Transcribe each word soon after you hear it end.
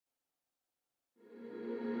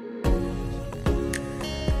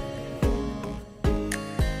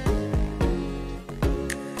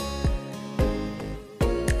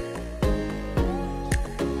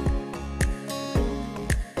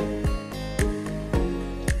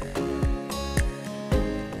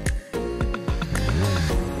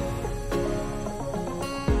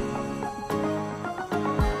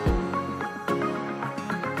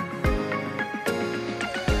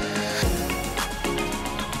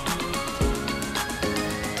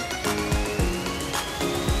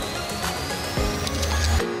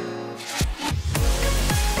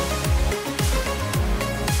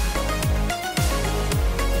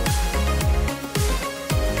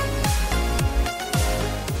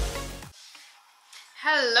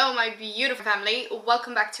Hello my beautiful family,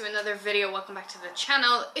 welcome back to another video, welcome back to the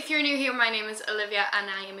channel. If you're new here, my name is Olivia and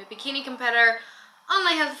I am a bikini competitor,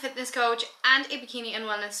 online health and fitness coach and a bikini and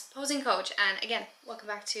wellness posing coach. And again, welcome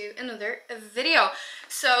back to another video.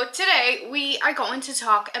 So today we are going to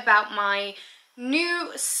talk about my new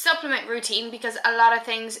supplement routine because a lot of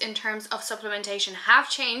things in terms of supplementation have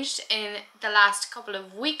changed in the last couple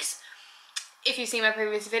of weeks. If you've seen my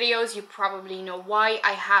previous videos, you probably know why.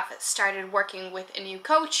 I have started working with a new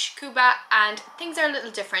coach, Kuba, and things are a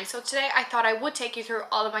little different. So today I thought I would take you through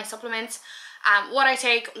all of my supplements, what I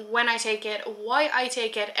take, when I take it, why I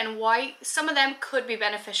take it, and why some of them could be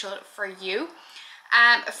beneficial for you.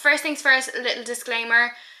 First things first, a little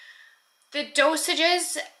disclaimer. The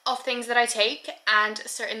dosages of things that I take and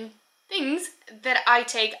certain things that I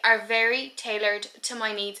take are very tailored to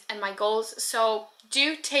my needs and my goals. So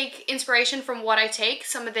do take inspiration from what I take.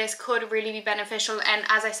 Some of this could really be beneficial, and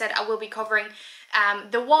as I said, I will be covering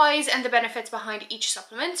the whys and the benefits behind each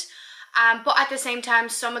supplement. But at the same time,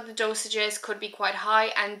 some of the dosages could be quite high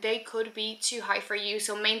and they could be too high for you.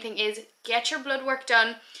 So main thing is get your blood work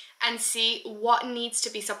done and see what needs to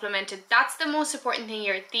be supplemented. That's the most important thing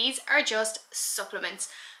here. These are just supplements.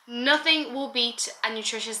 Nothing will beat a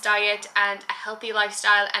nutritious diet and a healthy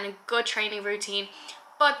lifestyle and a good training routine.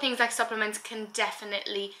 But things like supplements can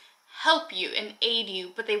definitely help you and aid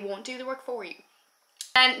you, but they won't do the work for you.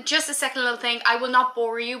 And just a second little thing, I will not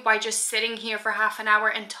bore you by just sitting here for half an hour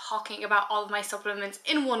and talking about all of my supplements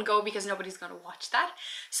in one go because nobody's going to watch that.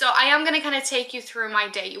 So I am going to kind of take you through my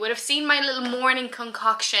day. You would have seen my little morning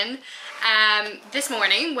concoction this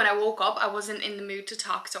morning when I woke up. I wasn't in the mood to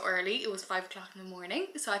talk so early. It was 5 o'clock in the morning.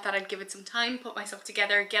 So I thought I'd give it some time, put myself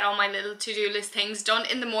together, get all my little to-do list things done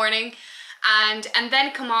in the morning. And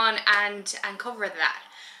then come on and cover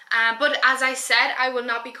that. But as I said, I will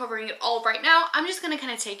not be covering it all right now. I'm just going to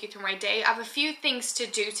kind of take you through my day. I have a few things to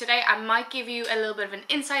do today. I might give you a little bit of an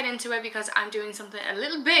insight into it because I'm doing something a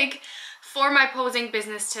little big for my posing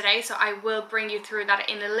business today. So I will bring you through that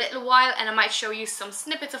in a little while, and I might show you some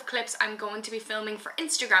snippets of clips I'm going to be filming for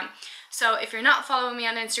Instagram. So if you're not following me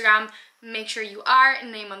on Instagram, make sure you are,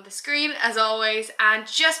 name on the screen as always. And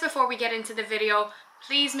just before we get into the video,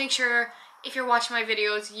 please make sure if you're watching my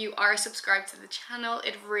videos, you are subscribed to the channel.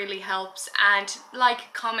 It really helps. And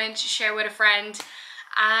like, comment, share with a friend.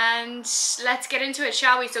 And let's get into it,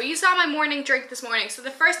 shall we? So you saw my morning drink this morning. So the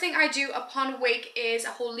first thing I do upon wake is a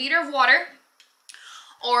whole liter of water.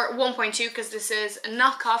 Or 1.2 because this is a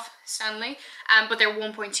knockoff Stanley. But they're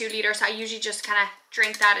 1.2 liters. So I usually just kind of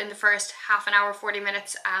drink that in the first half an hour, 40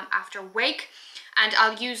 minutes after wake. And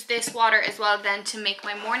I'll use this water as well then to make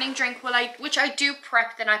my morning drink, which I do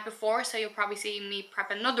prep the night before, so you'll probably see me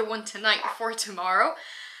prep another one tonight for tomorrow.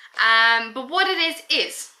 But what it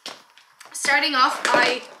is starting off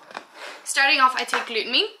I take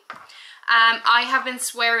glutamine. I have been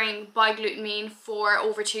swearing by glutamine for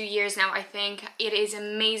over 2 years now. I think it is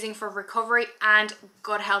amazing for recovery and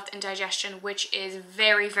gut health and digestion, which is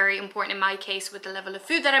very, very important in my case with the level of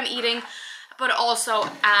food that I'm eating, but also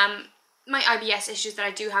my IBS issues that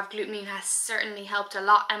I do have. Glutamine has certainly helped a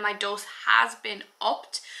lot and my dose has been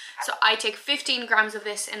upped. So I take 15 grams of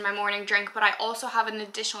this in my morning drink, but I also have an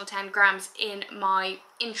additional 10 grams in my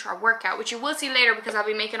intra workout, which you will see later because I'll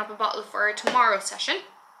be making up a bottle for tomorrow's session.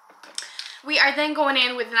 We are then going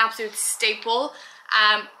in with an absolute staple,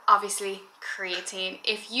 obviously creatine.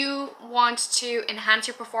 If you want to enhance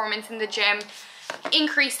your performance in the gym,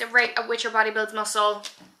 increase the rate at which your body builds muscle,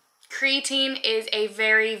 creatine is a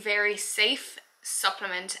very, very safe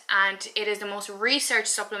supplement and it is the most researched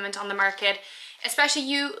supplement on the market. Especially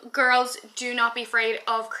you girls, do not be afraid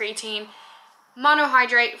of creatine.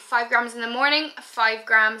 Monohydrate, 5 grams in the morning, 5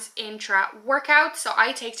 grams intra workout. So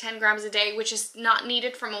I take 10 grams a day, which is not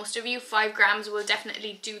needed for most of you. 5 grams will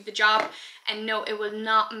definitely do the job. And no, it will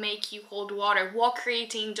not make you hold water. What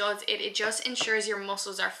creatine does, it just ensures your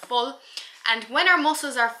muscles are full. And when our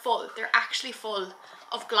muscles are full, they're actually full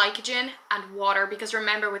of glycogen and water, because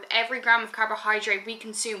remember, with every gram of carbohydrate we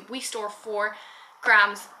consume, we store 4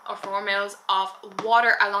 grams or 4 mils of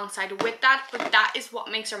water alongside with that. But that is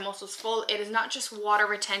what makes our muscles full. It is not just water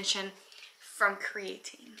retention from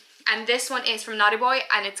creatine. And this one is from Natty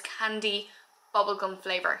and it's candy bubblegum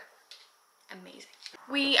flavor. Amazing.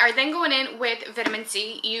 We are then going in with vitamin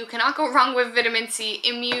C. You cannot go wrong with vitamin C.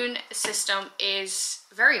 Immune system is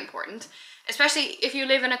very important, especially if you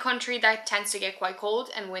live in a country that tends to get quite cold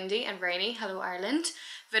and windy and rainy. Hello, Ireland.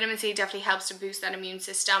 Vitamin C definitely helps to boost that immune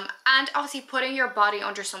system. And obviously putting your body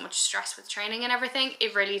under so much stress with training and everything,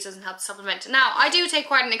 it really doesn't help to supplement. Now, I do take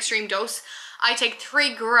quite an extreme dose. I take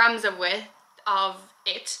 3 grams of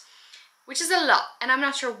it. which is a lot, and I'm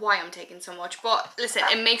not sure why I'm taking so much, but listen,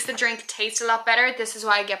 it makes the drink taste a lot better. This is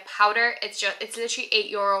why I get powder. It's literally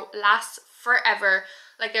 €8, lasts forever.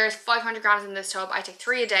 Like, there's 500 grams in this tub. I take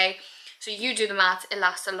 3 a day, so you do the math, it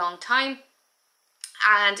lasts a long time,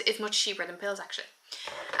 and it's much cheaper than pills actually.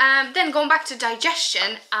 Then going back to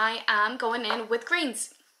digestion, I am going in with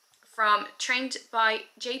greens from Trained by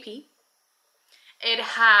JP.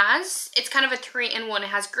 It's kind of a 3-in-1. It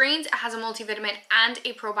has greens, it has a multivitamin and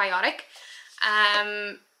a probiotic.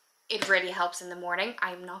 It really helps in the morning,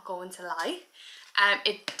 I'm not going to lie.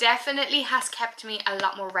 It definitely has kept me a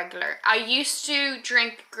lot more regular. I used to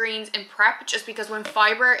drink greens in prep just because when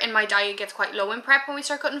fibre in my diet gets quite low in prep when we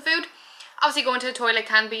start cutting food, obviously going to the toilet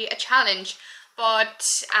can be a challenge.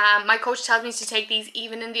 But my coach tells me to take these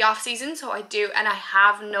even in the off season, so I do, and I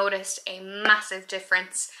have noticed a massive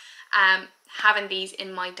difference having these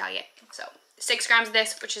in my diet. So 6 grams of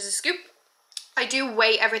this, which is a scoop. I do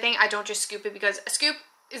weigh everything, I don't just scoop it, because a scoop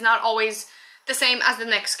is not always the same as the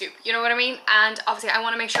next scoop, you know what I mean? And obviously I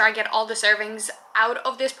want to make sure I get all the servings out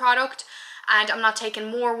of this product, and I'm not taking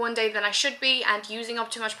more one day than I should be and using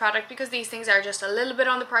up too much product, because these things are just a little bit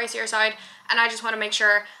on the pricier side, and I just want to make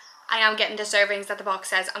sure I am getting the servings that the box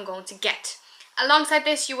says I'm going to get. Alongside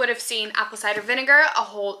this, you would have seen apple cider vinegar, a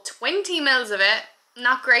whole 20 mils of it.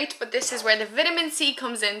 Not great, but this is where the vitamin C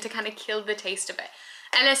comes in to kind of kill the taste of it.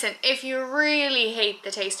 And listen, if you really hate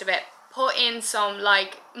the taste of it, put in some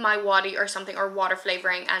like My Waddy or something, or water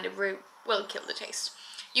flavoring, and it will kill the taste.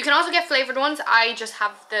 You can also get flavored ones. I just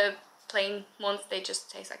have the plain ones, they just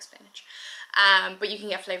taste like spinach. But you can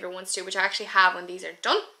get flavored ones too, which I actually have when these are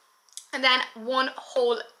done. And then 1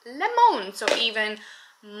 whole lemon, so even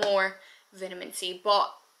more vitamin C.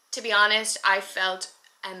 But to be honest, I felt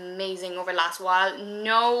amazing over the last while.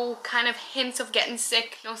 No kind of hints of getting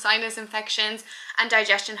sick, no sinus infections, and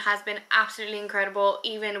digestion has been absolutely incredible,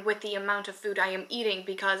 even with the amount of food I am eating,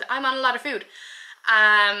 because I'm on a lot of food.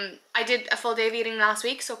 I did a full day of eating last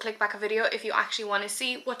week, so click back a video if you actually want to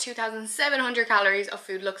see what 2,700 calories of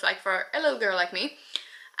food looks like for a little girl like me.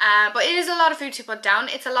 But it is a lot of food to put down.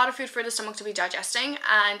 It's a lot of food for the stomach to be digesting,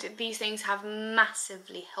 and these things have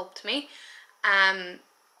massively helped me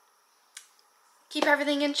keep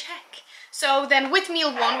everything in check. So then with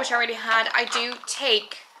meal 1, which I already had, I do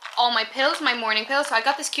take all my pills, my morning pills. So I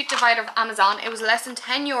got this cute divider of Amazon. It was less than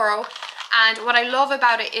 €10, and what I love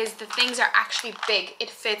about it is the things are actually big. It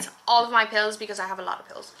fits all of my pills because I have a lot of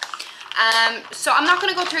pills. So I'm not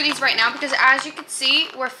going to go through these right now, because as you can see,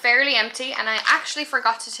 we're fairly empty, and I actually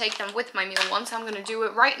forgot to take them with my meal 1, so I'm going to do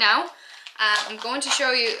it right now. I'm going to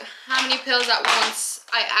show you how many pills at once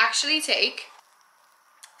I actually take.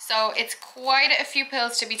 So it's quite a few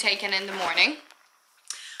pills to be taken in the morning,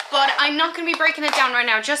 but I'm not going to be breaking it down right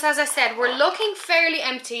now. Just as I said, we're looking fairly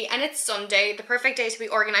empty, and it's Sunday, the perfect day to be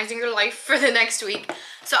organizing your life for the next week.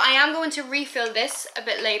 So I am going to refill this a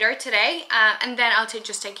bit later today, and then I'll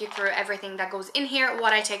just take you through everything that goes in here,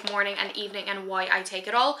 what I take morning and evening, and why I take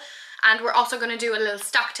it all. And we're also going to do a little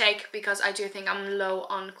stock take, because I do think I'm low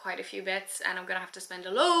on quite a few bits, and I'm going to have to spend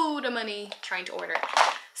a load of money trying to order it.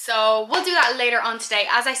 So we'll do that later on today.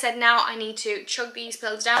 As I said, now I need to chug these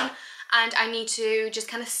pills down, and I need to just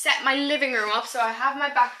kind of set my living room up. So I have my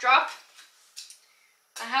backdrop.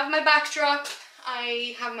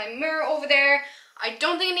 I have my mirror over there. I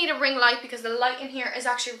don't think I need a ring light, because the light in here is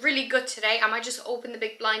actually really good today. I might just open the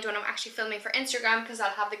big blind when I'm actually filming for Instagram, because I'll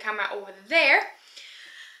have the camera over there.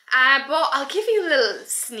 But I'll give you a little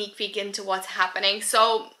sneak peek into what's happening.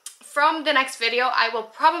 So from the next video, I will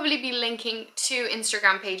probably be linking 2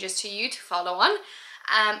 Instagram pages to you to follow on.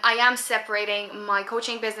 I am separating my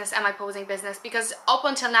coaching business and my posing business, because up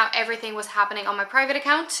until now everything was happening on my private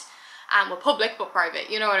account. Well, public but private,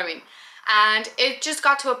 you know what I mean. And it just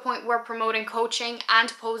got to a point where promoting coaching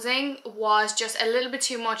and posing was just a little bit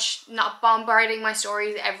too much, not bombarding my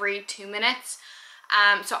stories every 2 minutes.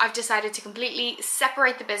 So I've decided to completely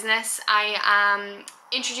separate the business. I am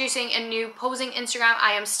introducing a new posing Instagram.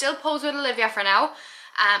 I am still Pose with Olivia for now.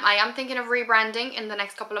 I am thinking of rebranding in the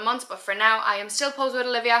next couple of months, but for now I am still Pose with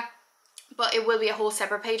Olivia, but it will be a whole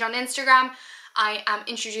separate page on Instagram. I am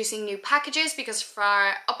introducing new packages, because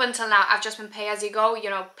for up until now I've just been pay as you go, you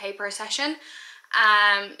know, pay per session.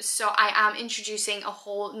 So I am introducing a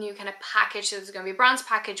whole new kind of package. So there's going to be bronze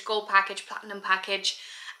package, gold package, platinum package,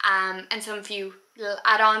 and some few little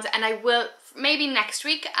add-ons. And I will, maybe next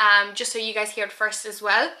week, just so you guys hear it first as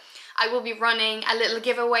well, I will be running a little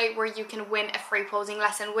giveaway where you can win a free posing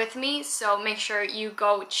lesson with me. So make sure you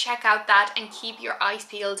go check out that and keep your eyes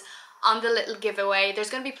peeled on the little giveaway. There's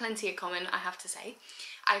going to be plenty of coming, I have to say.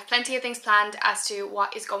 I have plenty of things planned as to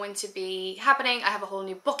what is going to be happening. I have a whole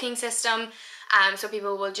new booking system. so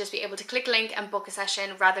people will just be able to click a link and book a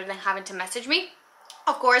session rather than having to message me.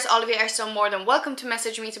 Of course, all of you are still more than welcome to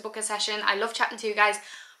message me to book a session. I love chatting to you guys,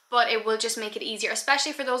 but it will just make it easier,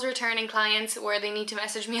 especially for those returning clients where they need to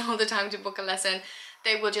message me all the time to book a lesson.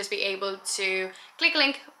 They will just be able to click a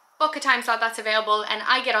link, book a time slot that's available, and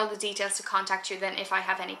I get all the details to contact you then if I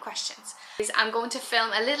have any questions. I'm going to film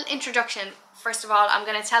a little introduction. First of all, I'm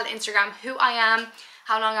going to tell Instagram who I am,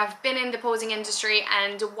 how long I've been in the posing industry,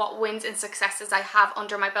 and what wins and successes I have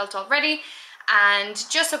under my belt already. And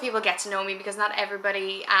just so people get to know me, because not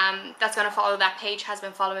everybody that's going to follow that page has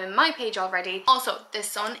been following my page already. Also, the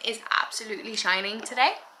sun is absolutely shining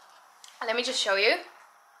today. Let me just show you.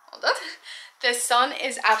 Hold on. The sun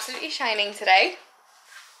is absolutely shining today.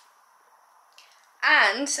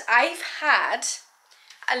 And I've had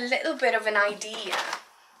a little bit of an idea.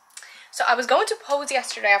 So I was going to pose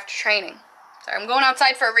yesterday after training. Sorry, I'm going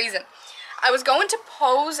outside for a reason. I was going to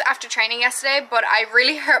pose after training yesterday, but I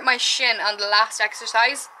really hurt my shin on the last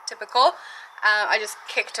exercise. Typical. I just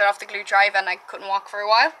kicked it off the glute drive and I couldn't walk for a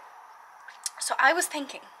while. So I was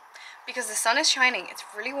thinking, because the sun is shining, it's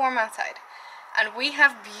really warm outside, and we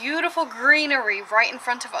have beautiful greenery right in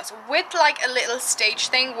front of us with like a little stage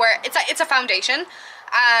thing where it's a foundation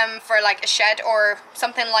for like a shed or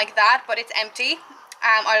something like that, but it's empty.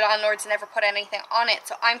 Our landlords never put anything on it,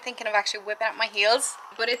 so I'm thinking of actually whipping out my heels.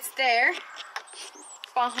 But it's there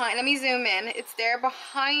behind, let me zoom in, it's there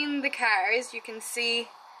behind the cars. You can see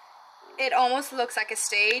it almost looks like a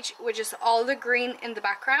stage with just all the green in the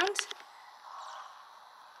background.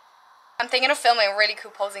 I'm thinking of filming a really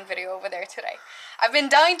cool posing video over there today. I've been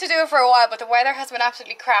dying to do it for a while, but the weather has been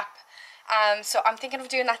absolutely crap. So I'm thinking of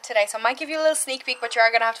doing that today. So I might give you a little sneak peek, but you are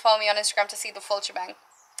going to have to follow me on Instagram to see the full shebang.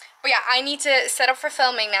 But yeah, I need to set up for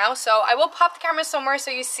filming now, so I will pop the camera somewhere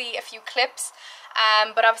so you see a few clips.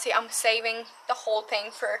 But obviously I'm saving the whole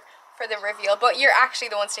thing for the reveal. But you're actually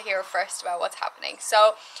the ones to hear first about what's happening.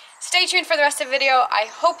 So stay tuned for the rest of the video. I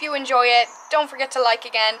hope you enjoy it. Don't forget to like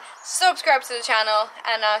again, subscribe to the channel,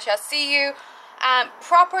 and I shall see you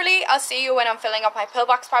properly. I'll see you when I'm filling up my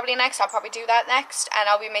pillbox probably next. I'll probably do that next, and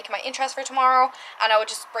I'll be making my interest for tomorrow, and I will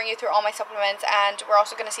just bring you through all my supplements, and we're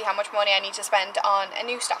also going to see how much money I need to spend on a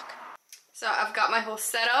new stock. So I've got my whole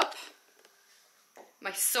setup,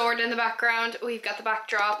 my sword in the background, we've got the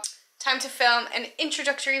backdrop. Time to film an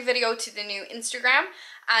introductory video to the new Instagram,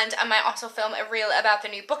 and I might also film a reel about the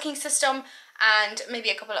new booking system and maybe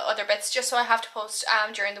a couple of other bits, just so I have to post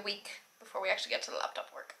during the week before we actually get to the laptop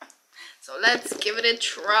work. So let's give it a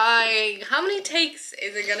try. How many takes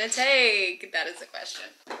is it gonna take? That is the question.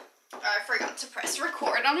 I forgot to press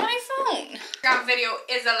record on my phone. Instagram video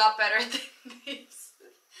is a lot better than this.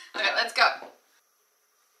 Okay, let's go.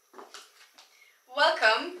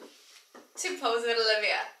 Welcome to Pose with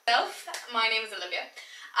Olivia. My name is Olivia.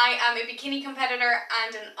 I am a bikini competitor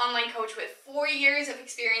and an online coach with 4 years of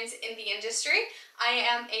experience in the industry. I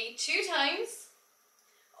am a 2 times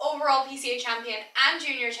overall PCA champion and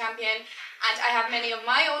junior champion, and I have many of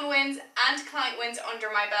my own wins and client wins under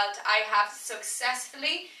my belt. I have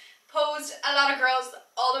successfully posed a lot of girls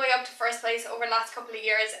all the way up to first place over the last couple of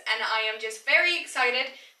years, and I am just very excited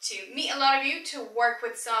to meet a lot of you, to work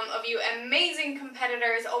with some of you amazing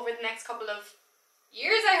competitors over the next couple of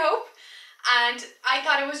years, I hope. And I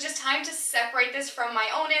thought it was just time to separate this from my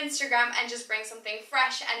own Instagram and just bring something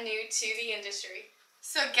fresh and new to the industry.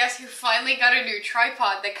 So guess who finally got a new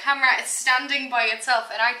tripod? The camera is standing by itself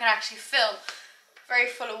and I can actually film. Very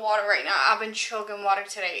full of water right now. I've been chugging water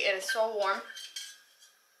today. It is so warm.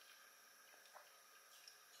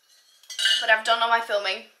 But I've done all my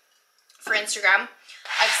filming for Instagram.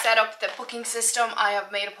 I've set up the booking system. I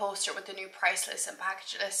have made a poster with the new price list and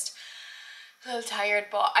package list. A little tired,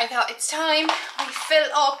 but I thought it's time we fill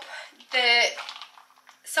up the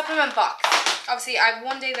supplement box. Obviously I have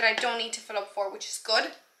one day that I don't need to fill up for, which is good.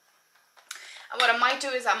 And what I might do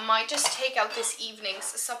is I might just take out this evening's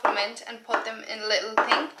supplement and put them in a little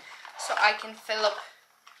thing so I can fill up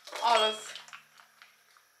all of...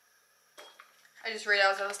 I just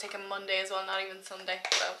realised I was taking Monday as well, not even Sunday,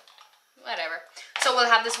 so whatever. So we'll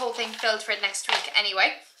have this whole thing filled for next week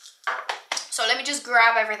anyway. So let me just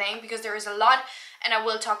grab everything because there is a lot, and I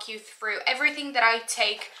will talk you through everything that I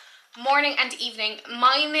take morning and evening,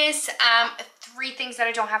 minus 3 things that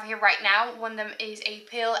I don't have here right now. One of them is a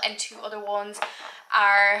pill and 2 other ones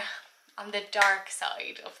are on the dark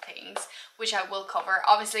side of things, which I will cover.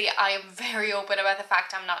 Obviously I am very open about the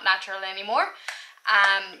fact I'm not natural anymore.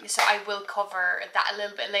 So I will cover that a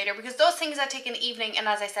little bit later, because those things I take in the evening, and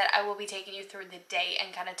as I said, I will be taking you through the day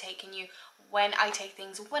and kind of taking you when I take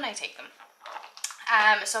things, when I take them.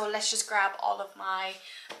 So let's just grab all of my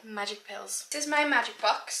magic pills. This is my magic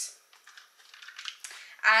box.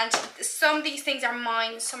 And some of these things are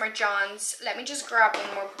mine, some are John's. Let me just grab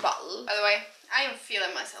one more bottle. By the way, I am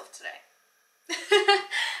feeling myself today.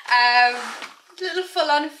 A little full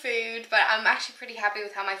on food, but I'm actually pretty happy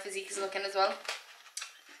with how my physique is looking as well,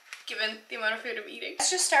 given the amount of food I'm eating.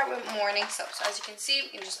 Let's just start with morning soap. So as you can see, we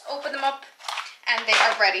can just open them up and they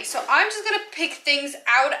are ready. So I'm just gonna pick things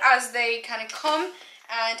out as they kind of come,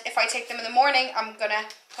 and if I take them in the morning, I'm gonna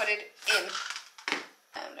put it in.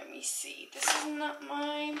 And let me see, this is not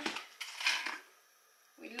mine.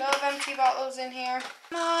 We love empty bottles in here.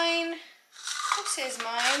 Mine. This is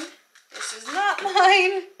mine. This is not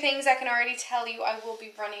mine. Things I can already tell you I will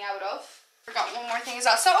be running out of. Forgot one more thing as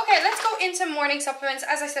well. So okay, let's go into morning supplements.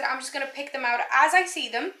 As I said, I'm just going to pick them out as I see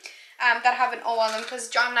them, that have an O on them, because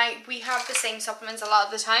John and I, we have the same supplements a lot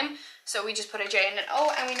of the time. So we just put a J and an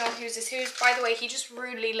O, and we know whose is whose. By the way, he just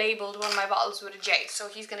rudely labelled one of my bottles with a J, so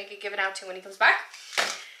he's going to get given out to when he comes back.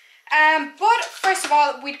 But first of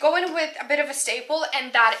all, we'd go in with a bit of a staple,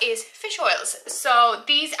 and that is fish oils. So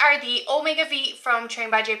these are the Omega V from Trained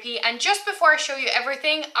by JP, and just before I show you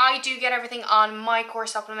everything, I do get everything on my core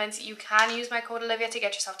supplements. You can use my code Olivia to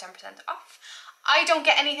get yourself 10% off. I don't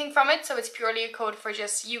get anything from it, so it's purely a code for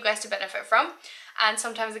just you guys to benefit from. And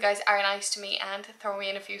sometimes the guys are nice to me and throw me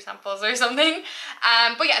in a few samples or something.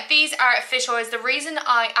 But yeah, these are fish oils. The reason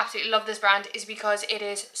I absolutely love this brand is because it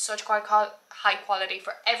is such quite high quality.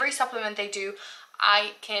 For every supplement they do,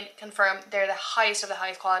 I can confirm they're the highest of the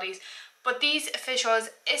highest qualities. But these fish oils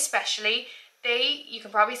especially, you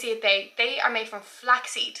can probably see it, they are made from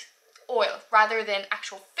flaxseed oil rather than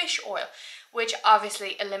actual fish oil, which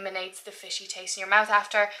obviously eliminates the fishy taste in your mouth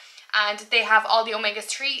after. And they have all the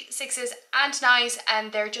omega-3, 6s and 9s,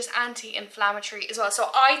 and they're just anti-inflammatory as well. So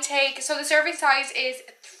so the serving size is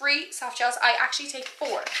 3 soft gels. I actually take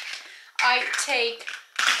 4. I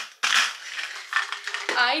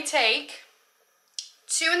take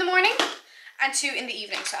 2 in the morning and 2 in the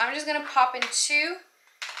evening. So I'm just gonna pop in 2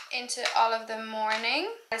 into all of the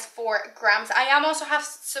morning. That's 4 grams. I am also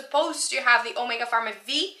supposed to have the Omega Pharma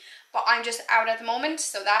V, but I'm just out at the moment,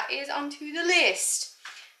 so that is onto the list.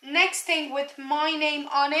 Next thing with my name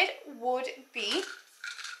on it would be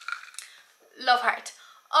Love Heart.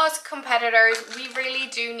 Us competitors, we really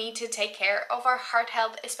do need to take care of our heart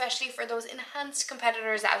health, especially for those enhanced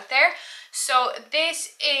competitors out there. So it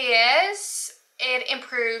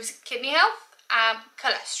improves kidney health,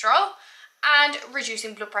 cholesterol, and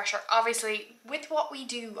reducing blood pressure. Obviously, with what we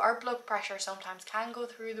do, our blood pressure sometimes can go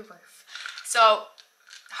through the roof. So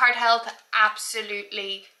heart health,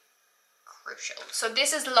 absolutely crucial. So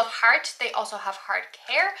this is Love Heart. They also have Heart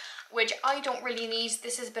Care, which I don't really need.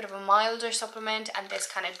 This is a bit of a milder supplement, and this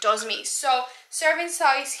kind of does me. So serving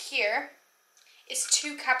size here is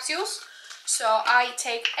 2 capsules. So I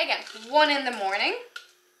take, again, 1 in the morning.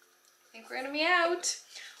 I think we're gonna be out.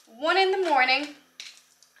 1 in the morning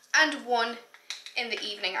and 1 in the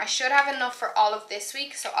evening. I should have enough for all of this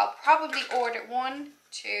week, so I'll probably order 1,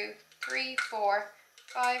 2, 3, 4,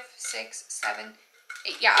 5, 6, 7,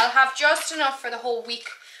 8. Yeah, I'll have just enough for the whole week.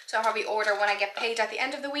 So I'll probably order when I get paid at the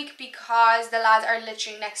end of the week, because the lads are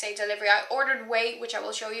literally next day delivery. I ordered whey, which I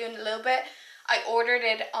will show you in a little bit. I ordered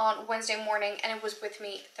it on Wednesday morning and it was with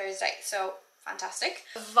me Thursday. So fantastic.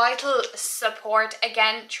 Vital Support,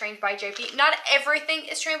 again, Trained by JP. Not everything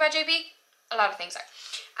is Trained by JP. A lot of things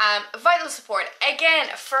are. Vital Support, again,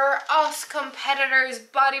 for us competitors,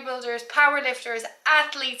 bodybuilders, powerlifters,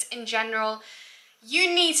 athletes in general.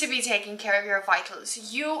 You need to be taking care of your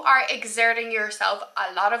vitals. You are exerting yourself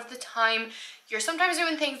a lot of the time. You're sometimes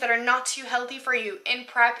doing things that are not too healthy for you. In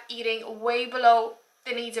prep, eating way below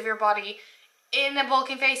the needs of your body. In a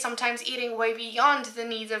bulking phase, sometimes eating way beyond the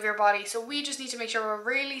needs of your body. So we just need to make sure we're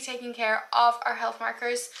really taking care of our health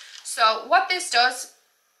markers. So what this does,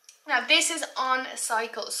 now this is on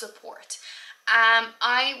cycle support.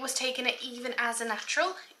 I was taking it even as a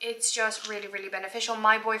natural. It's just really, really beneficial.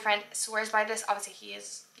 My boyfriend swears by this. Obviously he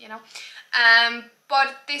is, you know.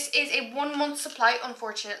 But this is a 1 month supply,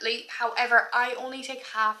 unfortunately. However, I only take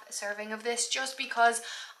half a serving of this just because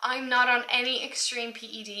I'm not on any extreme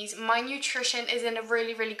PEDs. My nutrition is in a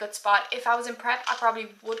really, really good spot. If I was in prep, I probably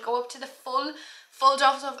would go up to the full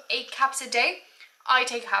dose of 8 caps a day. I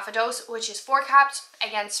take half a dose, which is 4 caps,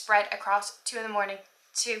 again spread across 2 in the morning,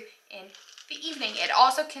 2 in the evening. It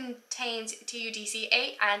also contains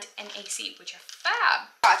TUDCA and NAC, which are fab.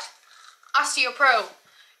 But OsteoPro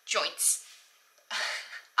joints.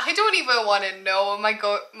 I don't even want to know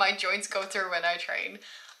what my joints go through when I train.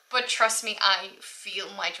 But trust me, I feel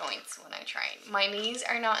my joints when I train. My knees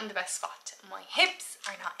are not in the best spot. My hips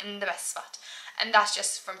are not in the best spot. And that's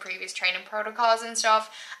just from previous training protocols and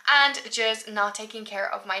stuff. And just not taking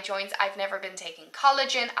care of my joints. I've never been taking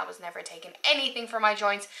collagen. I was never taking anything for my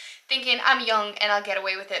joints. Thinking I'm young and I'll get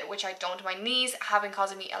away with it, which I don't. My knees have been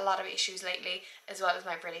causing me a lot of issues lately, as well as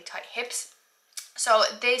my really tight hips. So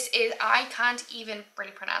this is, I can't even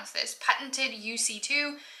really pronounce this, patented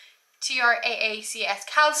UC2 TRAACS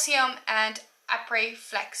calcium and Après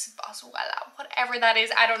Flex Boswella, whatever that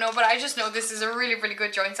is, I don't know, but I just know this is a really, really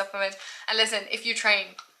good joint supplement. And listen, if you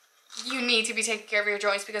train, you need to be taking care of your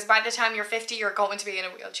joints, because by the time you're 50, you're going to be in a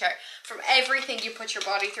wheelchair from everything you put your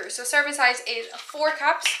body through. So serving size is 4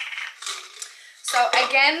 cups. So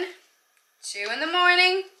again, 2 in the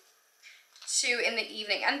morning, 2 in the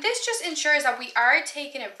evening, and this just ensures that we are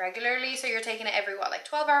taking it regularly. So you're taking it every, what, like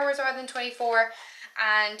 12 hours rather than 24,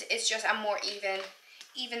 and it's just a more even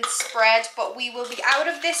spread. But we will be out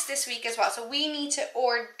of this week as well, so we need to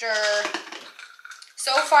order,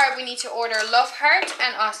 so far we need to order Love Heart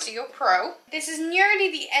and Osteo Pro. This is nearly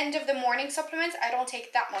the end of the morning supplements. I don't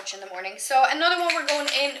take that much in the morning. So another one we're going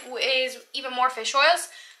in is even more fish oils,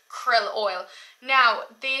 krill oil. Now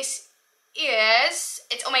this is,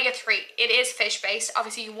 it's omega-3. It is fish based.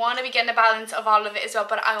 Obviously you want to be getting a balance of all of it as well,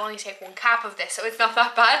 but I only take 1 cap of this, so it's not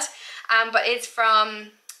that bad. But it's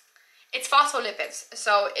phospholipids,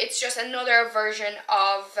 so it's just another version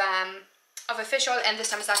of a fish oil, and this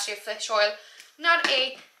time it's actually a fish oil, not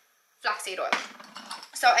a flaxseed oil.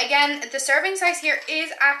 So again, the serving size here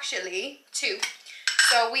is actually 2.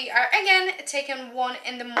 So we are again taking 1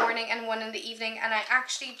 in the morning and 1 in the evening, and I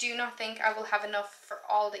actually do not think I will have enough for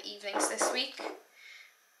all the evenings this week.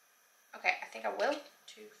 Okay, I think I will.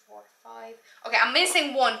 2, 4, 5. Okay, I'm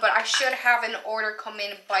missing 1, but I should have an order come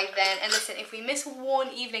in by then. And listen, if we miss 1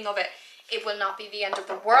 evening of it, it will not be the end of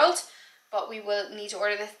the world, but we will need to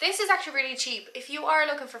order this. This is actually really cheap. If you are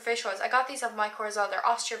looking for fish oils, I got these off Mycore as well. They're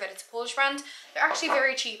Ostrovit, it's a Polish brand. They're actually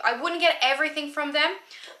very cheap. I wouldn't get everything from them,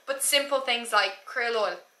 but simple things like krill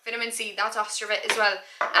oil, vitamin C, that's Ostrovit as well.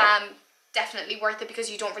 Definitely worth it, because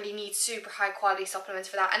you don't really need super high quality supplements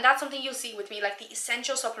for that. And that's something you'll see with me, like the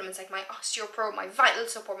essential supplements like my Osteo Pro, my Vital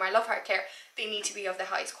Support, my Love Heart Care, they need to be of the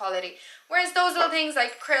highest quality. Whereas those little things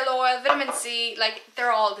like krill oil, vitamin C, like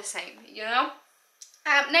they're all the same, you know?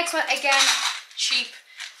 Next one, again, cheap,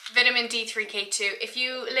 vitamin D3K2. If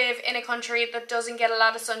you live in a country that doesn't get a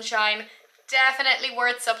lot of sunshine, definitely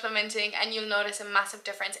worth supplementing, and you'll notice a massive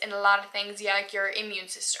difference in a lot of things, like your immune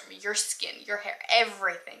system, your skin, your hair,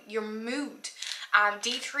 everything, your mood.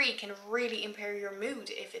 D3 can really impair your mood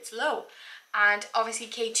if it's low, and obviously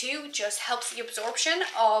K2 just helps the absorption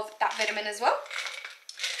of that vitamin as well.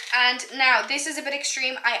 And now this is a bit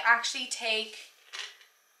extreme. I actually take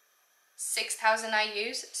 6,000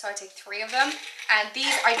 IUs, so I take 3 of them, and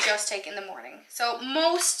these I just take in the morning. So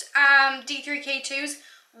most D3K2s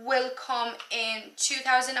will come in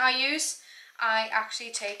 2,000 IUs. I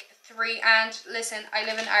actually take 3, and listen, I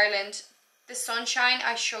live in Ireland. The sunshine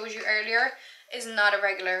I showed you earlier is not a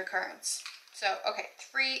regular occurrence. So, okay,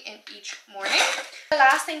 3 in each morning. The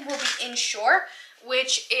last thing will be Ensure,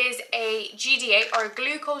 which is a GDA, or a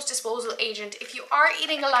glucose disposal agent. If you are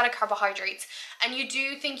eating a lot of carbohydrates and you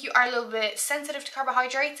do think you are a little bit sensitive to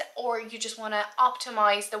carbohydrates, or you just want to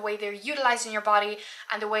optimize the way they're utilized in your body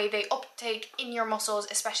and the way they uptake in your muscles,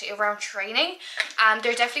 especially around training,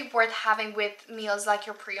 they're definitely worth having with meals like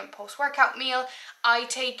your pre and post workout meal. I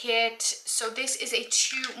take it, so this is a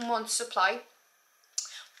 2-month supply,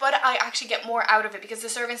 but I actually get more out of it because the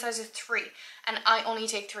serving size is 3, and I only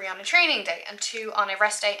take 3 on a training day and 2 on a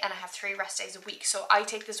rest day, and I have 3 rest days a week. So I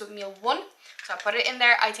take this with meal 1, so I put it in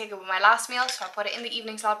there. I take it with my last meal, so I put it in the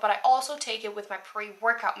evening slot, but I also take it with my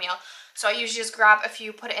pre-workout meal. So I usually just grab a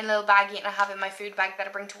few, put it in a little baggie, and I have it in my food bag that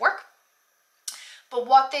I bring to work. But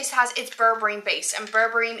what this has, it's berberine based, and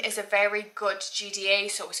berberine is a very good GDA,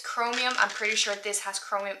 so it's chromium. I'm pretty sure this has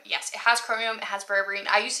chromium. Yes, it has chromium, it has berberine.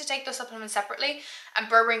 I used to take those supplements separately, and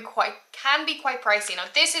berberine can be quite pricey. Now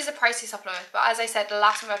this is a pricey supplement, but as I said, it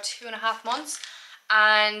lasts about 2.5 months,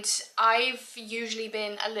 and I've usually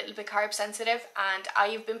been a little bit carb sensitive, and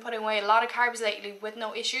I've been putting away a lot of carbs lately with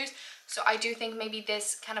no issues. So I do think maybe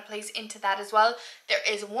this kind of plays into that as well. There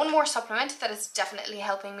is one more supplement that is definitely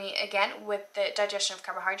helping me again with the digestion of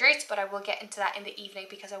carbohydrates, but I will get into that in the evening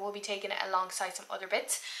because I will be taking it alongside some other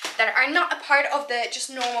bits that are not a part of the just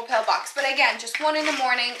normal pill box. But again, just 1 in the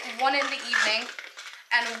morning, 1 in the evening,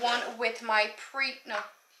 and 1 with my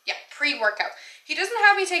pre-workout. He doesn't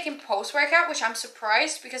have me taking post-workout, which I'm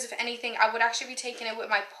surprised, because if anything, I would actually be taking it with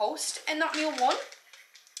my post and not meal 1.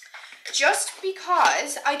 just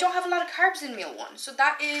because I don't have a lot of carbs in meal one. So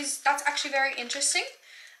that's actually very interesting.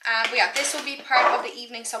 But yeah, this will be part of the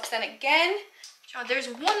evening subs then again. Oh, there's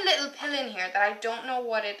one little pill in here that I don't know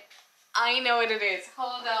what it... I know what it is.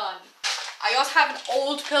 Hold on. I also have an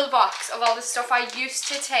old pill box of all the stuff I used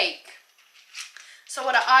to take. So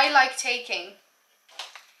what I like taking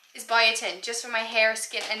is biotin, just for my hair,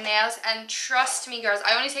 skin and nails. And trust me girls,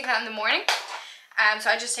 I only take that in the morning. So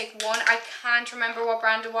I just take one. I can't remember what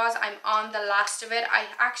brand it was. I'm on the last of it. I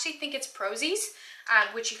actually think it's Prozis,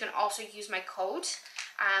 which you can also use my code.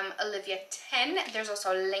 Olivia10. There's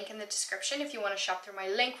also a link in the description if you want to shop through my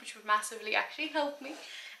link, which would massively actually help me.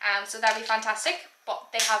 So that'd be fantastic.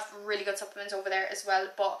 But they have really good supplements over there as well.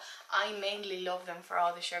 But I mainly love them for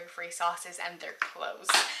all the sugar-free sauces and their clothes.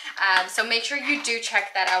 So make sure you do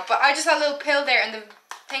check that out. But I just had a little pill there and the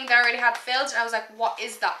thing that I already had filled, and I was like, what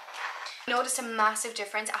is that? I noticed a massive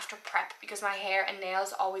difference after prep because my hair and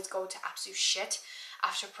nails always go to absolute shit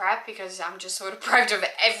after prep because I'm just so deprived of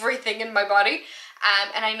everything in my body.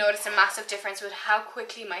 And I noticed a massive difference with how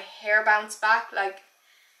quickly my hair bounced back, like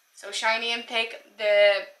so shiny and thick.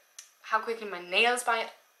 How quickly my nails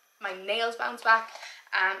bounced back.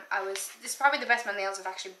 This is probably the best my nails have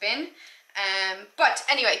actually been. But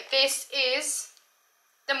anyway, this is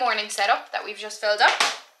the morning setup that we've just filled up.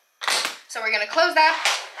 So we're gonna close that.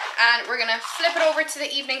 And we're gonna flip it over to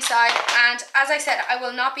the evening side. And as I said, I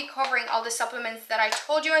will not be covering all the supplements that I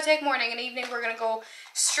told you I take morning and evening. We're gonna go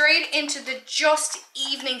straight into the just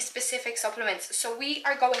evening specific supplements. So we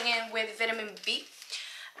are going in with vitamin B,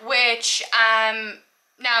 which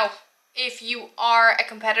now if you are a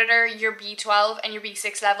competitor, your B12 and your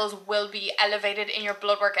B6 levels will be elevated in your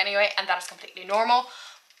blood work anyway, and that is completely normal.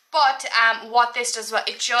 But what this does,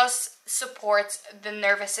 it just supports the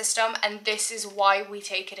nervous system, and this is why we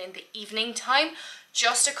take it in the evening time,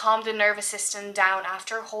 just to calm the nervous system down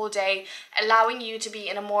after a whole day, allowing you to be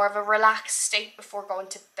in a more of a relaxed state before going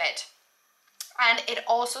to bed. And it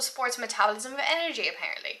also supports metabolism of energy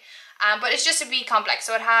apparently. But it's just a B complex,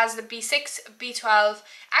 so it has the B6, B12,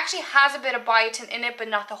 actually has a bit of biotin in it, but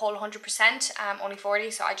not the whole 100%, only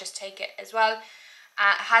 40, so I just take it as well. It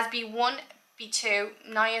has B1, B2,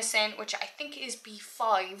 niacin, which I think is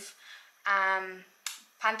B5,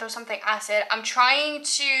 pantho something acid. I'm trying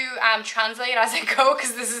to translate as I go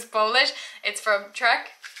because this is Polish. It's from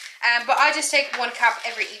Trek. But I just take one cap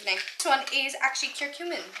every evening. This one is actually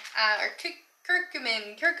curcumin, or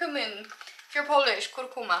curcumin, if you're Polish,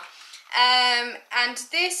 kurkuma. And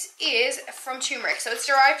this is from turmeric, so it's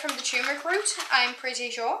derived from the turmeric root, I'm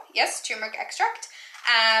pretty sure. Yes, turmeric extract.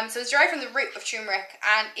 So it's derived from the root of turmeric,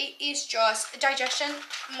 and it is just digestion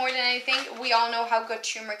more than anything. We all know how good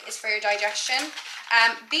turmeric is for your digestion.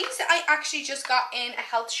 These I actually just got in a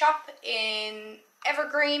health shop in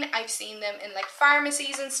Evergreen. I've seen them in like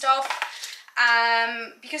pharmacies and stuff,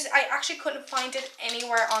 because I actually couldn't find it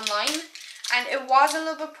anywhere online. And it was a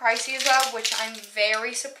little bit pricey as well, which I'm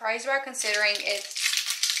very surprised about considering it's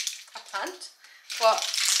a plant. But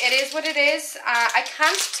it is what it is. I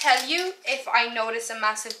can't tell you if I notice a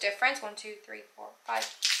massive difference. 1, 2, 3, 4, 5,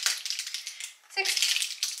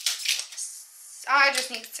 6. I just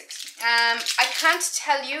need 6. I can't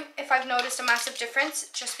tell you if I've noticed a massive difference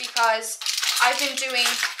just because I've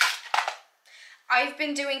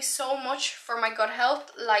been doing so much for my gut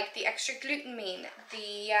health, like the extra glutamine,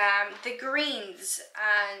 the greens,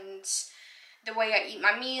 and the way I eat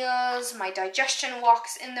my meals, my digestion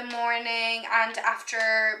walks in the morning and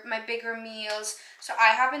after my bigger meals. So I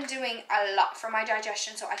have been doing a lot for my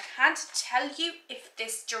digestion, so I can't tell you if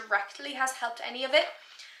this directly has helped any of it.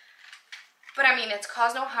 But I mean, it's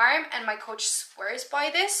caused no harm, and my coach swears by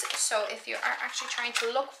this. So if you are actually trying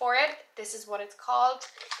to look for it, this is what it's called,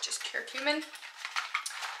 just curcumin.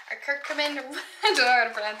 Or curcumin, I don't know how to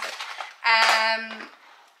pronounce it. I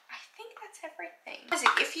think that's everything.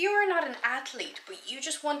 If you are not an athlete, but you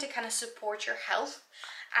just want to kind of support your health,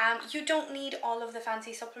 you don't need all of the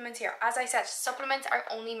fancy supplements here. As I said, supplements are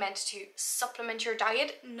only meant to supplement your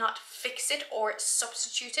diet, not fix it or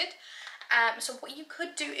substitute it. So what you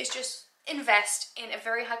could do is just invest in a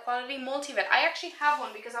very high quality multivit. I actually have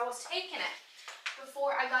one because I was taking it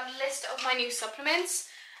before I got a list of my new supplements.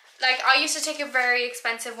 Like, I used to take a very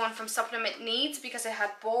expensive one from Supplement Needs because it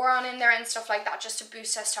had boron in there and stuff like that, just to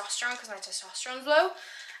boost testosterone because my testosterone's low.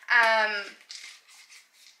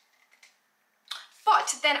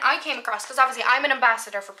 But then I came across, because obviously I'm an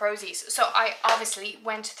ambassador for Prozis, so I obviously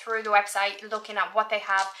went through the website looking at what they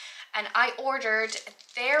have, and I ordered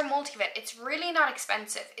their multivit. It's really not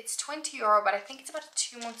expensive. It's €20, but I think it's about a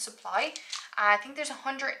 2-month supply. I think there's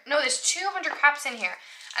there's 200 caps in here,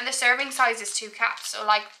 and the serving size is 2 caps, so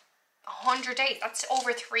like 100 days. That's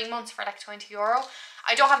over 3 months for like €20.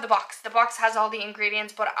 I don't have the box. The box has all the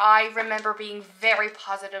ingredients, but I remember being very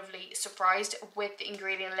positively surprised with the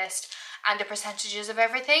ingredient list and the percentages of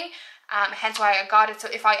everything. Hence why I got it. So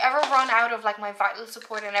if I ever run out of like my vital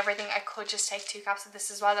support and everything, I could just take 2 caps of this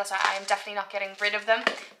as well. That's why I am definitely not getting rid of them,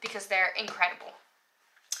 because they're incredible.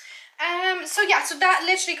 So yeah, so that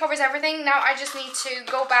literally covers everything. Now I just need to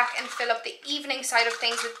go back and fill up the evening side of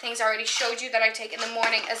things with things I already showed you that I take in the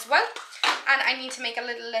morning as well. And I need to make a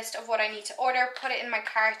little list of what I need to order, put it in my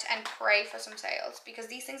cart, and pray for some sales, because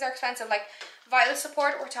these things are expensive. Like vital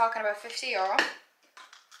support, we're talking about €50.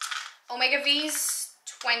 Omega V's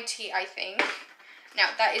 20, I think. Now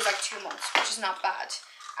that is like 2 months, which is not bad.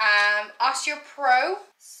 Osteo-Pro,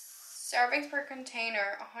 servings per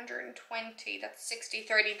container, 120. That's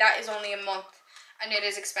 60/30. That is only a month, and it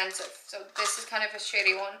is expensive. So this is kind of a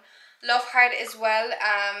shitty one. Love Heart as well.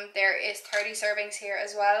 There is 30 servings here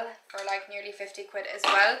as well for like nearly 50 quid as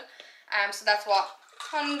well. So that's what,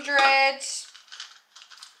 100,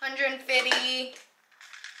 150.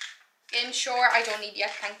 Inshore, I don't need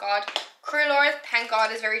yet, thank God. Krill oil, thank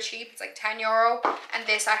God, is very cheap. It's like €10. And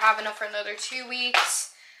this I have enough for another 2 weeks.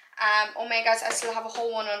 Omegas, I still have a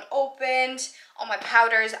whole one unopened. All my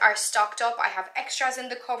powders are stocked up. I have extras in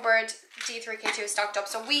the cupboard. D3K2 is stocked up.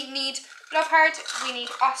 So we need Love Heart, we need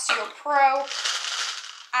Osteo-Pro,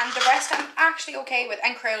 and the rest I'm actually okay with,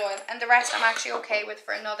 and Krill oil, and the rest I'm actually okay with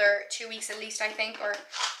for another 2 weeks at least, I think, or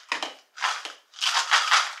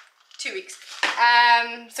 2 weeks.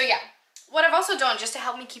 So yeah, what I've also done just to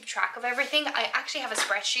help me keep track of everything, I actually have a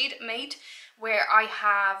spreadsheet made where I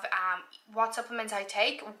have what supplements I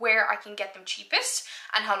take, where I can get them cheapest,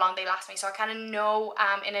 and how long they last me. So I kind of know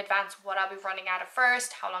in advance what I'll be running out of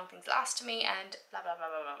first, how long things last to me, and blah, blah, blah,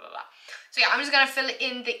 blah, blah, blah, blah. So yeah, I'm just going to fill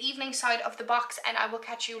in the evening side of the box, and I will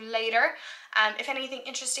catch you later. If anything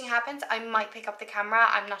interesting happens, I might pick up the camera.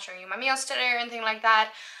 I'm not showing you my meals today or anything like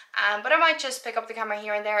that. But I might just pick up the camera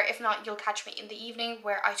here and there. If not, you'll catch me in the evening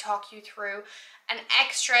where I talk you through an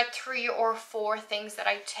extra 3 or 4 things that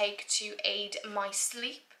I take to aid my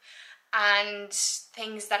sleep and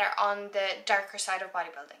things that are on the darker side of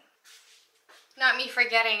bodybuilding. Not me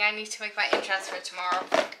forgetting, I need to make my entrance for tomorrow,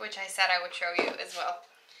 which I said I would show you as well.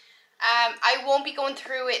 I won't be going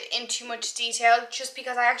through it in too much detail, just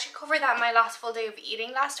because I actually covered that in my last full day of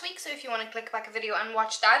eating last week. So if you want to click back a video and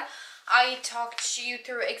watch that, I talked to you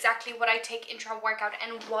through exactly what I take intra-workout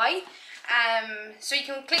and why. So you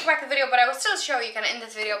can click back the video, but I will still show you kind of in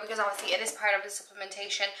this video, because obviously it is part of the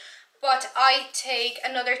supplementation. But I take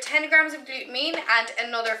another 10 grams of glutamine and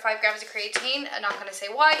another 5 grams of creatine. I'm not going to say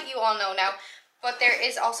why, you all know now. But there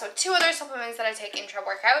is also 2 other supplements that I take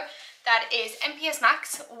intra-workout. That is MPS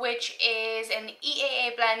Max, which is an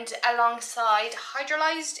EAA blend alongside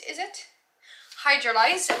hydrolyzed, is it?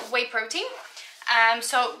 Hydrolyzed whey protein.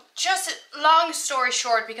 So just long story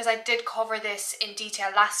short, because I did cover this in detail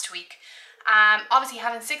last week, obviously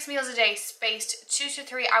having 6 meals a day spaced 2 to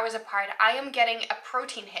 3 hours apart, I am getting a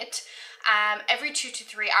protein hit every 2 to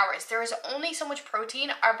 3 hours. There is only so much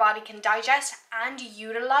protein our body can digest and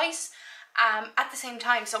utilize at the same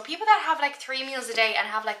time. So people that have like 3 meals a day and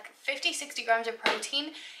have like 50-60 grams of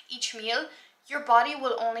protein each meal, your body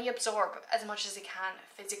will only absorb as much as it can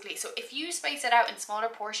physically. So if you space it out in smaller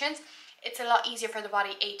portions, it's a lot easier for the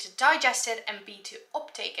body, A, to digest it, and B, to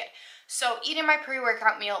uptake it. So eating my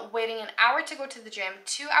pre-workout meal, waiting an hour to go to the gym,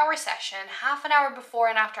 2-hour session, half an hour before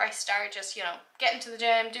and after I start, just, you know, getting to the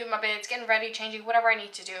gym, doing my bits, getting ready, changing, whatever I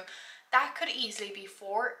need to do, that could easily be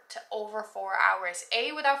 4 to over 4 hours,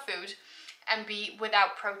 A, without food, and B,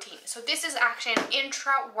 without protein. So this is actually an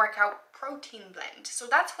intra-workout protein blend. So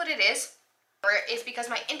that's what it is because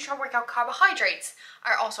my intra-workout carbohydrates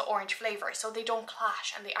are also orange flavor, so they don't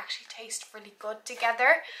clash and they actually taste really good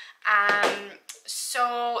together.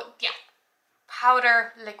 So yeah,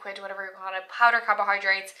 powder, liquid, whatever you call it, powder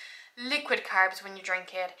carbohydrates, liquid carbs when you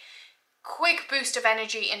drink it, quick boost of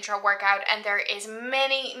energy intra-workout, and there is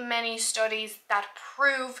many studies that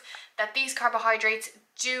prove that these carbohydrates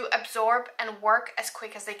do absorb and work as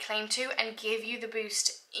quick as they claim to and give you the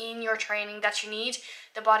boost in your training that you need.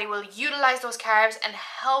 The body will utilize those carbs and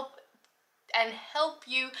help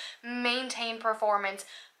you maintain performance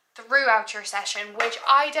throughout your session, which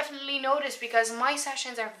I definitely notice because my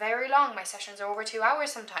sessions are very long. My sessions are over 2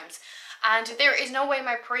 hours sometimes. And there is no way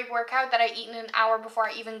my pre-workout that I eat in an hour before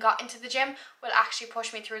I even got into the gym will actually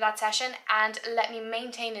push me through that session and let me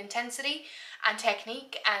maintain intensity and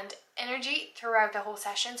technique and energy throughout the whole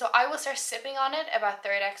session. So I will start sipping on it about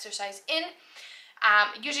third exercise in.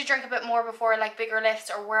 Usually drink a bit more before like bigger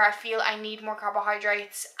lifts or where I feel I need more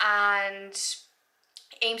carbohydrates, and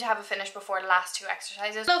aim to have it finished before the last 2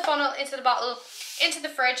 exercises. Little funnel into the bottle, into the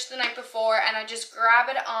fridge the night before, and I just grab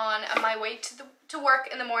it on my way to work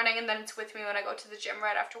in the morning, and then it's with me when I go to the gym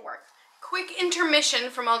right after work. Quick intermission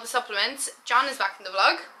from all the supplements. John is back in the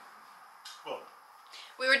vlog. Well,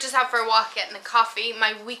 we were just out for a walk getting a coffee,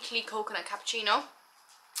 my weekly coconut cappuccino.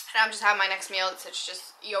 And I'm just having my next meal. It's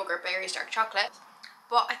just yogurt, berries, dark chocolate.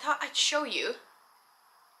 But I thought I'd show you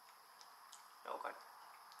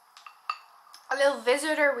a little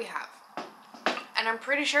visitor we have. And I'm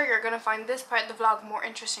pretty sure you're going to find this part of the vlog more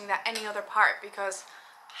interesting than any other part, because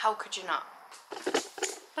how could you not?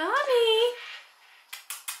 Bonnie!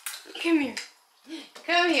 Come here.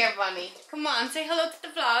 Come here, Bonnie. Come on, say hello to the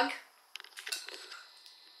vlog.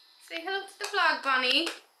 Say hello to the vlog, Bonnie.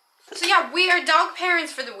 So yeah, we are dog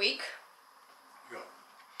parents for the week.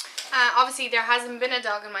 yeah. Obviously there hasn't been a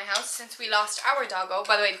dog in my house since we lost our doggo.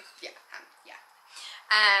 By the way, yeah.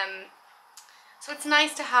 So it's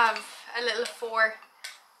nice to have a little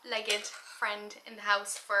 4-legged friend in the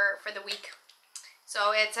house for the week.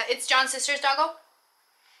 So it's John's sister's doggo.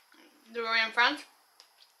 They were in France.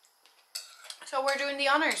 So we're doing the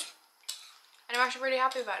honours. And I'm actually really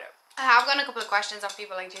happy about it. I have gotten a couple of questions off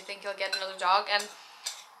people like, do you think you'll get another dog? And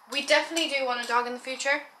we definitely do want a dog in the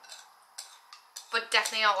future. But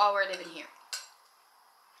definitely not while we're living here.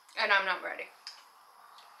 And I'm not ready.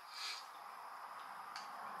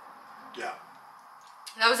 Yeah.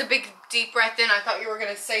 That was a big deep breath in. I thought you were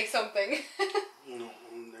going to say something. No,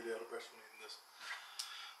 I'm nearly out of breath from eating this.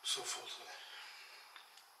 I'm so full today.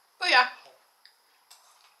 But yeah.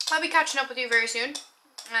 I'll be catching up with you very soon.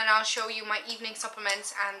 And I'll show you my evening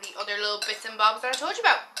supplements and the other little bits and bobs that I told you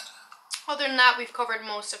about. Other than that, we've covered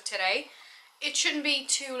most of today. It shouldn't be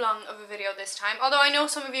too long of a video this time. Although I know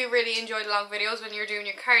some of you really enjoy the long videos when you're doing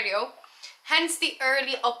your cardio. Hence the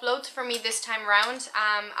early uploads for me this time around.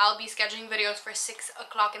 I'll be scheduling videos for 6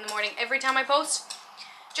 o'clock in the morning every time I post.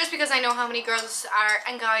 Just because I know how many girls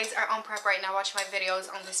and guys are on prep right now watching my videos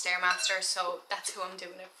on the Stairmaster. So that's who I'm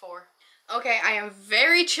doing it for. Okay, I am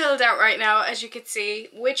very chilled out right now, as you can see.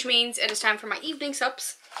 Which means it is time for my evening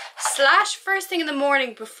sups. / first thing in the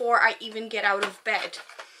morning before I even get out of bed.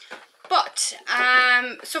 But,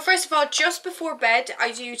 so first of all, just before bed,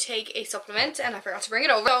 I do take a supplement, and I forgot to bring it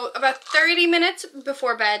over. So, about 30 minutes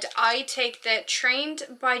before bed, I take the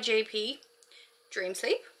Trained by JP Dream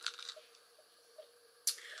Sleep.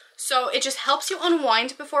 So, it just helps you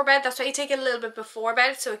unwind before bed. That's why you take it a little bit before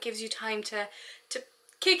bed, so it gives you time to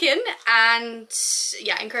kick in, and,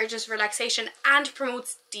 yeah, encourages relaxation and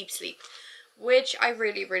promotes deep sleep, which I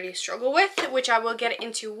really, really struggle with, which I will get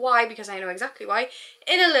into why, because I know exactly why,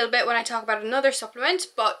 in a little bit when I talk about another supplement.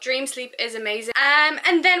 But Dream Sleep is amazing.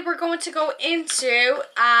 And then we're going to go into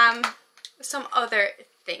some other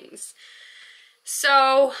things.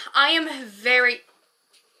 So I am very...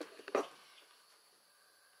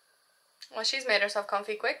 Well, she's made herself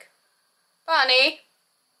comfy quick. Bonnie!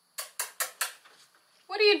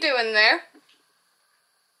 What are you doing there?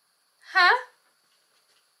 Huh?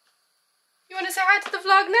 You want to say hi to the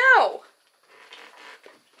vlog now?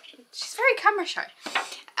 She's very camera shy.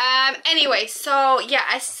 Anyway, so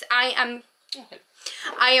yes, I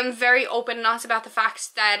am very open and honest about the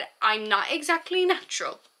fact that I'm not exactly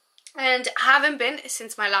natural. And haven't been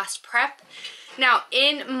since my last prep. Now,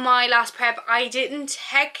 in my last prep, I didn't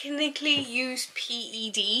technically use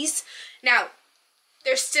PEDs. Now,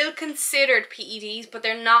 they're still considered PEDs, but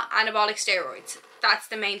they're not anabolic steroids. That's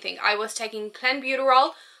the main thing. I was taking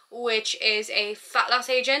clenbuterol, which is a fat loss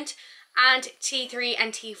agent, and T3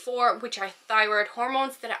 and T4, which are thyroid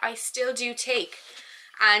hormones that I still do take.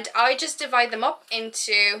 And I just divide them up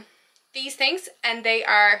into these things, and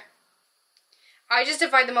I just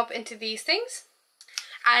divide them up into these things.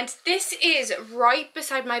 And this is right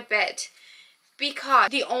beside my bed, because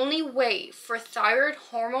the only way for thyroid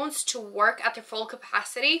hormones to work at their full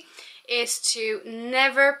capacity is to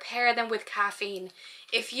never pair them with caffeine.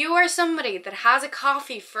 If you are somebody that has a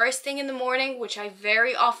coffee first thing in the morning, which I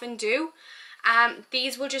very often do,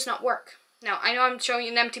 these will just not work. Now, I know I'm showing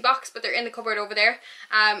you an empty box, but they're in the cupboard over there.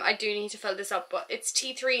 I do need to fill this up, but it's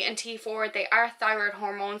T3 and T4. They are thyroid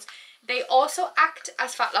hormones. They also act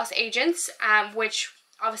as fat loss agents, which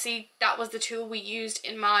obviously that was the tool we used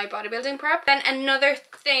in my bodybuilding prep. Then another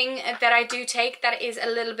thing that I do take that is a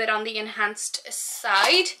little bit on the enhanced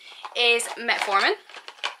side is metformin.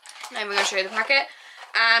 Now I'm going to show you the packet.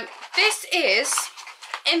 This is,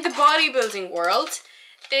 in the bodybuilding world,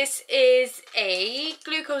 this is a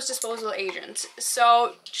glucose disposal agent.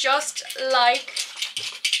 So just like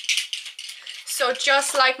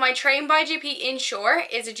my Trained by GP Ensure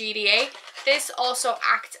is a GDA, this also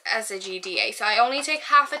acts as a GDA. So I only take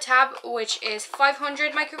half a tab, which is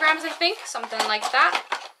 500 micrograms, I think, something like that.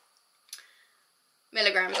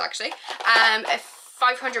 Milligrams, actually.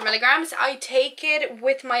 500 milligrams. I take it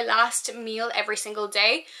with my last meal every single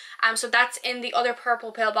day. So that's in the other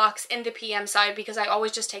purple pill box in the PM side, because I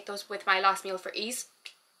always just take those with my last meal for ease.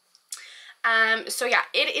 So yeah,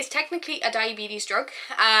 it is technically a diabetes drug.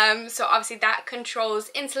 So obviously that controls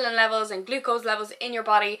insulin levels and glucose levels in your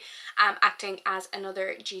body, acting as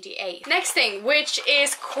another GDA. Next thing, which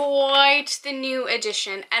is quite the new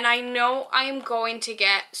addition, and I know I'm going to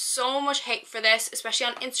get so much hate for this, especially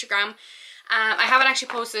on Instagram. I haven't actually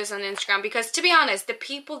posted this on Instagram because, to be honest, the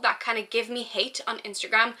people that kind of give me hate on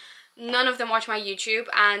Instagram, none of them watch my YouTube,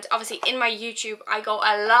 and obviously in my YouTube I go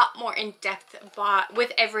a lot more in depth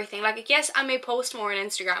with everything. Like, yes, I may post more on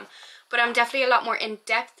Instagram, but I'm definitely a lot more in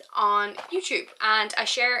depth on YouTube, and I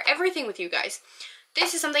share everything with you guys.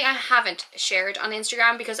 This is something I haven't shared on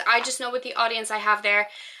Instagram because I just know with the audience I have there,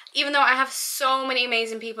 even though I have so many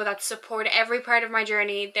amazing people that support every part of my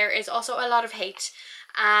journey, there is also a lot of hate.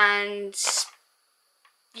 And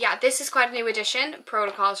yeah, this is quite a new addition,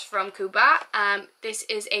 protocols from Cuba. This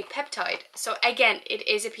is a peptide. So again, it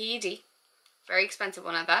is a PED, very expensive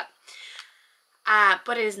one at that.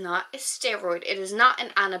 But it is not a steroid. It is not an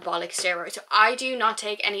anabolic steroid. So I do not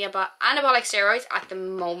take any anabolic steroids at the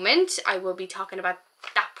moment. I will be talking about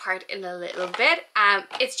that part in a little bit.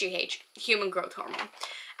 It's GH, human growth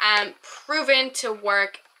hormone. Proven to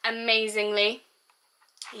work amazingly.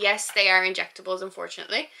 Yes, they are injectables,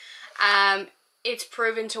 unfortunately. It's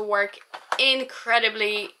proven to work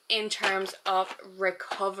incredibly in terms of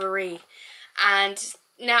recovery. And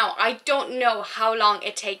now, I don't know how long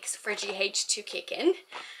it takes for GH to kick in.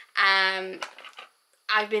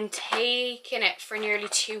 I've been taking it for nearly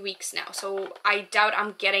 2 weeks now, so I doubt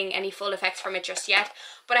I'm getting any full effects from it just yet.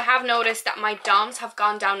 But I have noticed that my DOMs have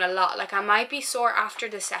gone down a lot. Like, I might be sore after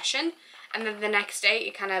the session, and then the next day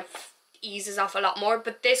it kind of eases off a lot more,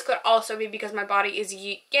 but this could also be because my body is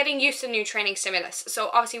getting used to new training stimulus.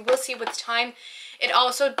 So obviously we'll see with time. It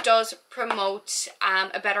also does promote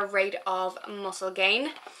a better rate of muscle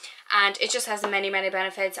gain, and it just has many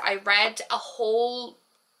benefits. I read a whole,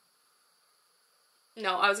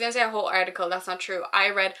 no, I was gonna say a whole article, that's not true.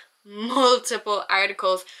 I read multiple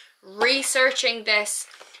articles researching this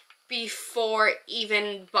before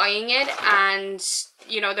even buying it, and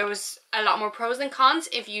you know, there was a lot more pros than cons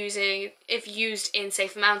if used in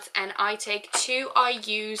safe amounts, and I take 2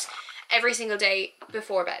 IUs every single day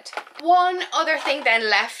before bed. One other thing then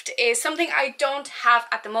left is something I don't have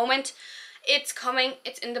at the moment. It's coming,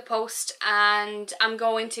 it's in the post, and I'm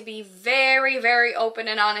going to be very open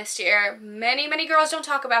and honest here. Many girls don't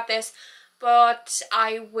talk about this, but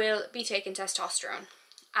I will be taking testosterone.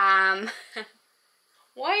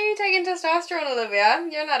 Why are you taking testosterone, Olivia?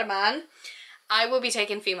 You're not a man. I will be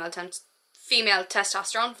taking female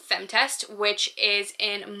testosterone, femtest, which is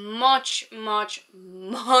in much lower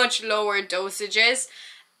dosages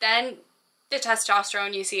than the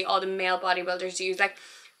testosterone you see all the male bodybuilders use. Like,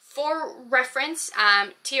 for reference,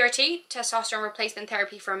 TRT, testosterone replacement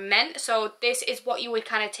therapy for men. So this is what you would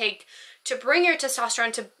kind of take to bring your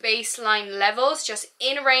testosterone to baseline levels, just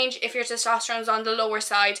in range if your testosterone is on the lower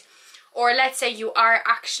side. Or let's say you are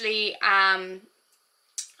actually,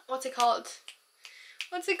 what's it called?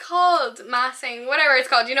 Massing, whatever it's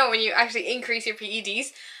called, you know, when you actually increase your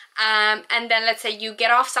PEDs. And then let's say you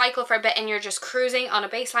get off cycle for a bit and you're just cruising on a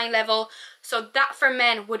baseline level. So that for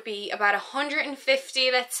men would be about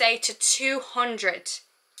 150, let's say, to 200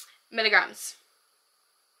 milligrams.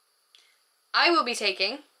 I will be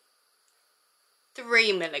taking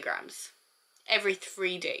 3 milligrams every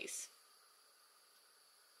 3 days.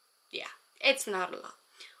 Yeah, it's not a lot.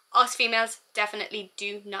 Us females definitely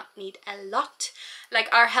do not need a lot. Like,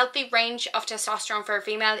 our healthy range of testosterone for a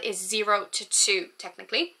female is 0 to 2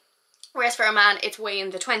 technically, whereas for a man it's way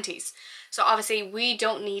in the 20s. So obviously we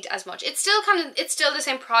don't need as much. It's still the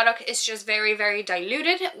same product, it's just very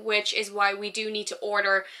diluted, which is why we do need to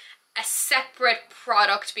order a separate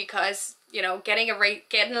product, because, you know, getting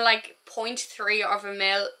like 0.3 of a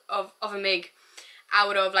mil of a mig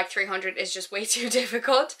out of like 300 is just way too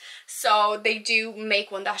difficult. So they do make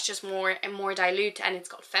one that's just more dilute, and it's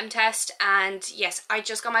called femtest. And yes, I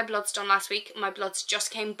just got my bloods done last week. My bloods just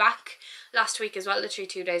came back last week as well, literally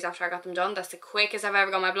 2 days after I got them done. That's the quickest I've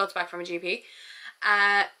ever got my bloods back from a GP.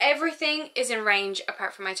 Everything is in range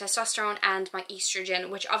apart from my testosterone and my estrogen,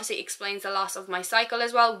 which obviously explains the loss of my cycle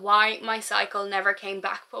as well, why my cycle never came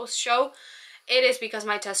back post-show. It is because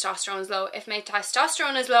my testosterone is low. If my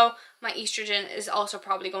testosterone is low, my estrogen is also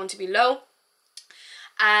probably going to be low.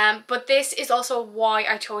 But this is also why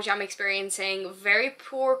I told you I'm experiencing very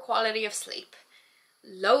poor quality of sleep,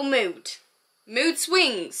 low mood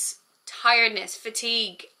swings, tiredness,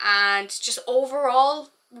 fatigue, and just overall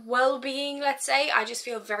well-being, let's say. I just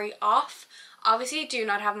feel very off. Obviously, do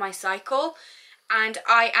not have my cycle, and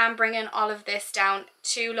I am bringing all of this down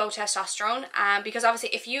to low testosterone, because obviously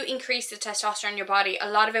if you increase the testosterone in your body, a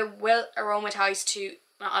lot of it will aromatize to,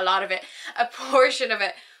 not a lot of it, a portion of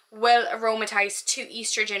it will aromatize to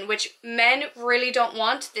estrogen, which men really don't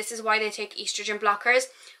want. This is why they take estrogen blockers,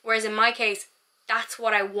 whereas in my case, that's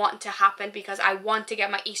what I want to happen, because I want to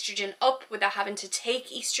get my estrogen up without having to take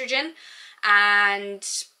estrogen and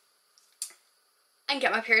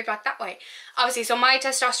get my period back that way. Obviously, so my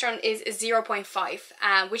testosterone is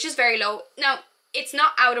 0.5, which is very low. Now, it's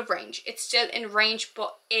not out of range. It's still in range,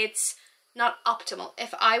 but it's not optimal.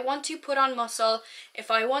 If I want to put on muscle, if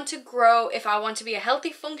I want to grow, if I want to be a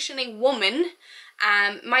healthy functioning woman,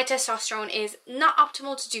 my testosterone is not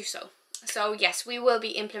optimal to do so. So yes, we will be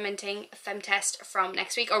implementing a FemTest from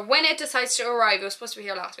next week, or when it decides to arrive. It was supposed to be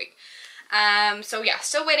here last week. So yeah,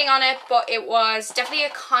 still waiting on it, but it was definitely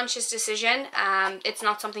a conscious decision. It's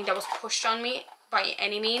not something that was pushed on me by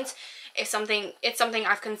any means. It's something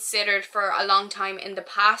I've considered for a long time in the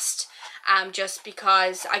past, just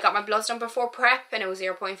because I got my bloods done before prep and it was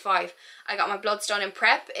 0.5. I got my bloods done in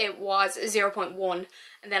prep, it was 0.1.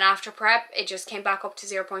 And then after prep, it just came back up to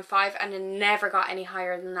 0.5 and it never got any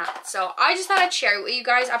higher than that. So I just thought I'd share it with you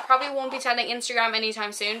guys. I probably won't be telling Instagram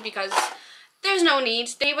anytime soon because there's no need.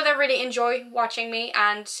 The people that really enjoy watching me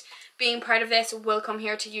and being part of this will come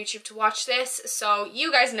here to YouTube to watch this. So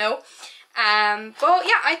you guys know. But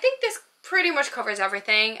yeah, I think this pretty much covers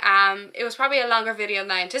everything. It was probably a longer video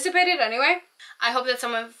than I anticipated anyway. I hope that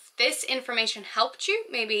some of this information helped you,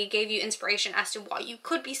 maybe gave you inspiration as to what you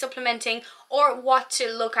could be supplementing or what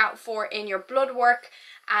to look out for in your blood work,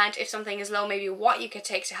 and if something is low, maybe what you could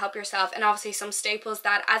take to help yourself, and obviously some staples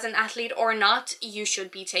that as an athlete or not you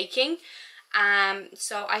should be taking.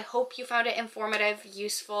 So I hope you found it informative,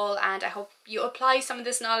 useful, and I hope you apply some of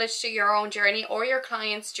this knowledge to your own journey or your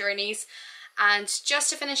clients' journeys. And just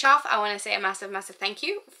to finish off, I want to say a massive thank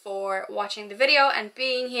you for watching the video and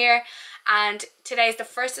being here. And today is the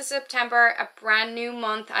 1st of September, a brand new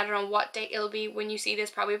month. I don't know what date it'll be when you see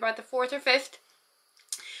this, probably about the 4th or 5th.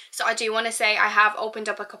 So I do want to say I have opened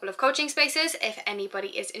up a couple of coaching spaces. If anybody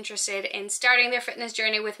is interested in starting their fitness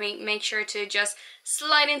journey with me, make sure to just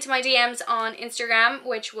slide into my DMs on Instagram,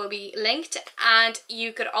 which will be linked. And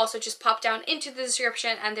you could also just pop down into the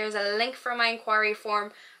description and there's a link for my inquiry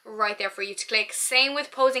form right there for you to click. Same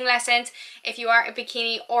with posing lessons. If you are a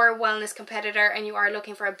bikini or a wellness competitor and you are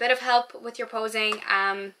looking for a bit of help with your posing,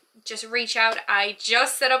 just reach out. I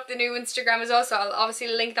just set up the new Instagram as well, so I'll obviously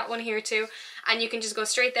link that one here too, and you can just go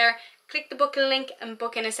straight there, click the booking link and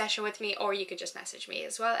book in a session with me, or you could just message me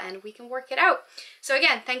as well and we can work it out. So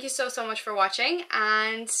again, thank you so much for watching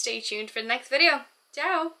and stay tuned for the next video.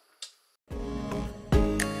 Ciao!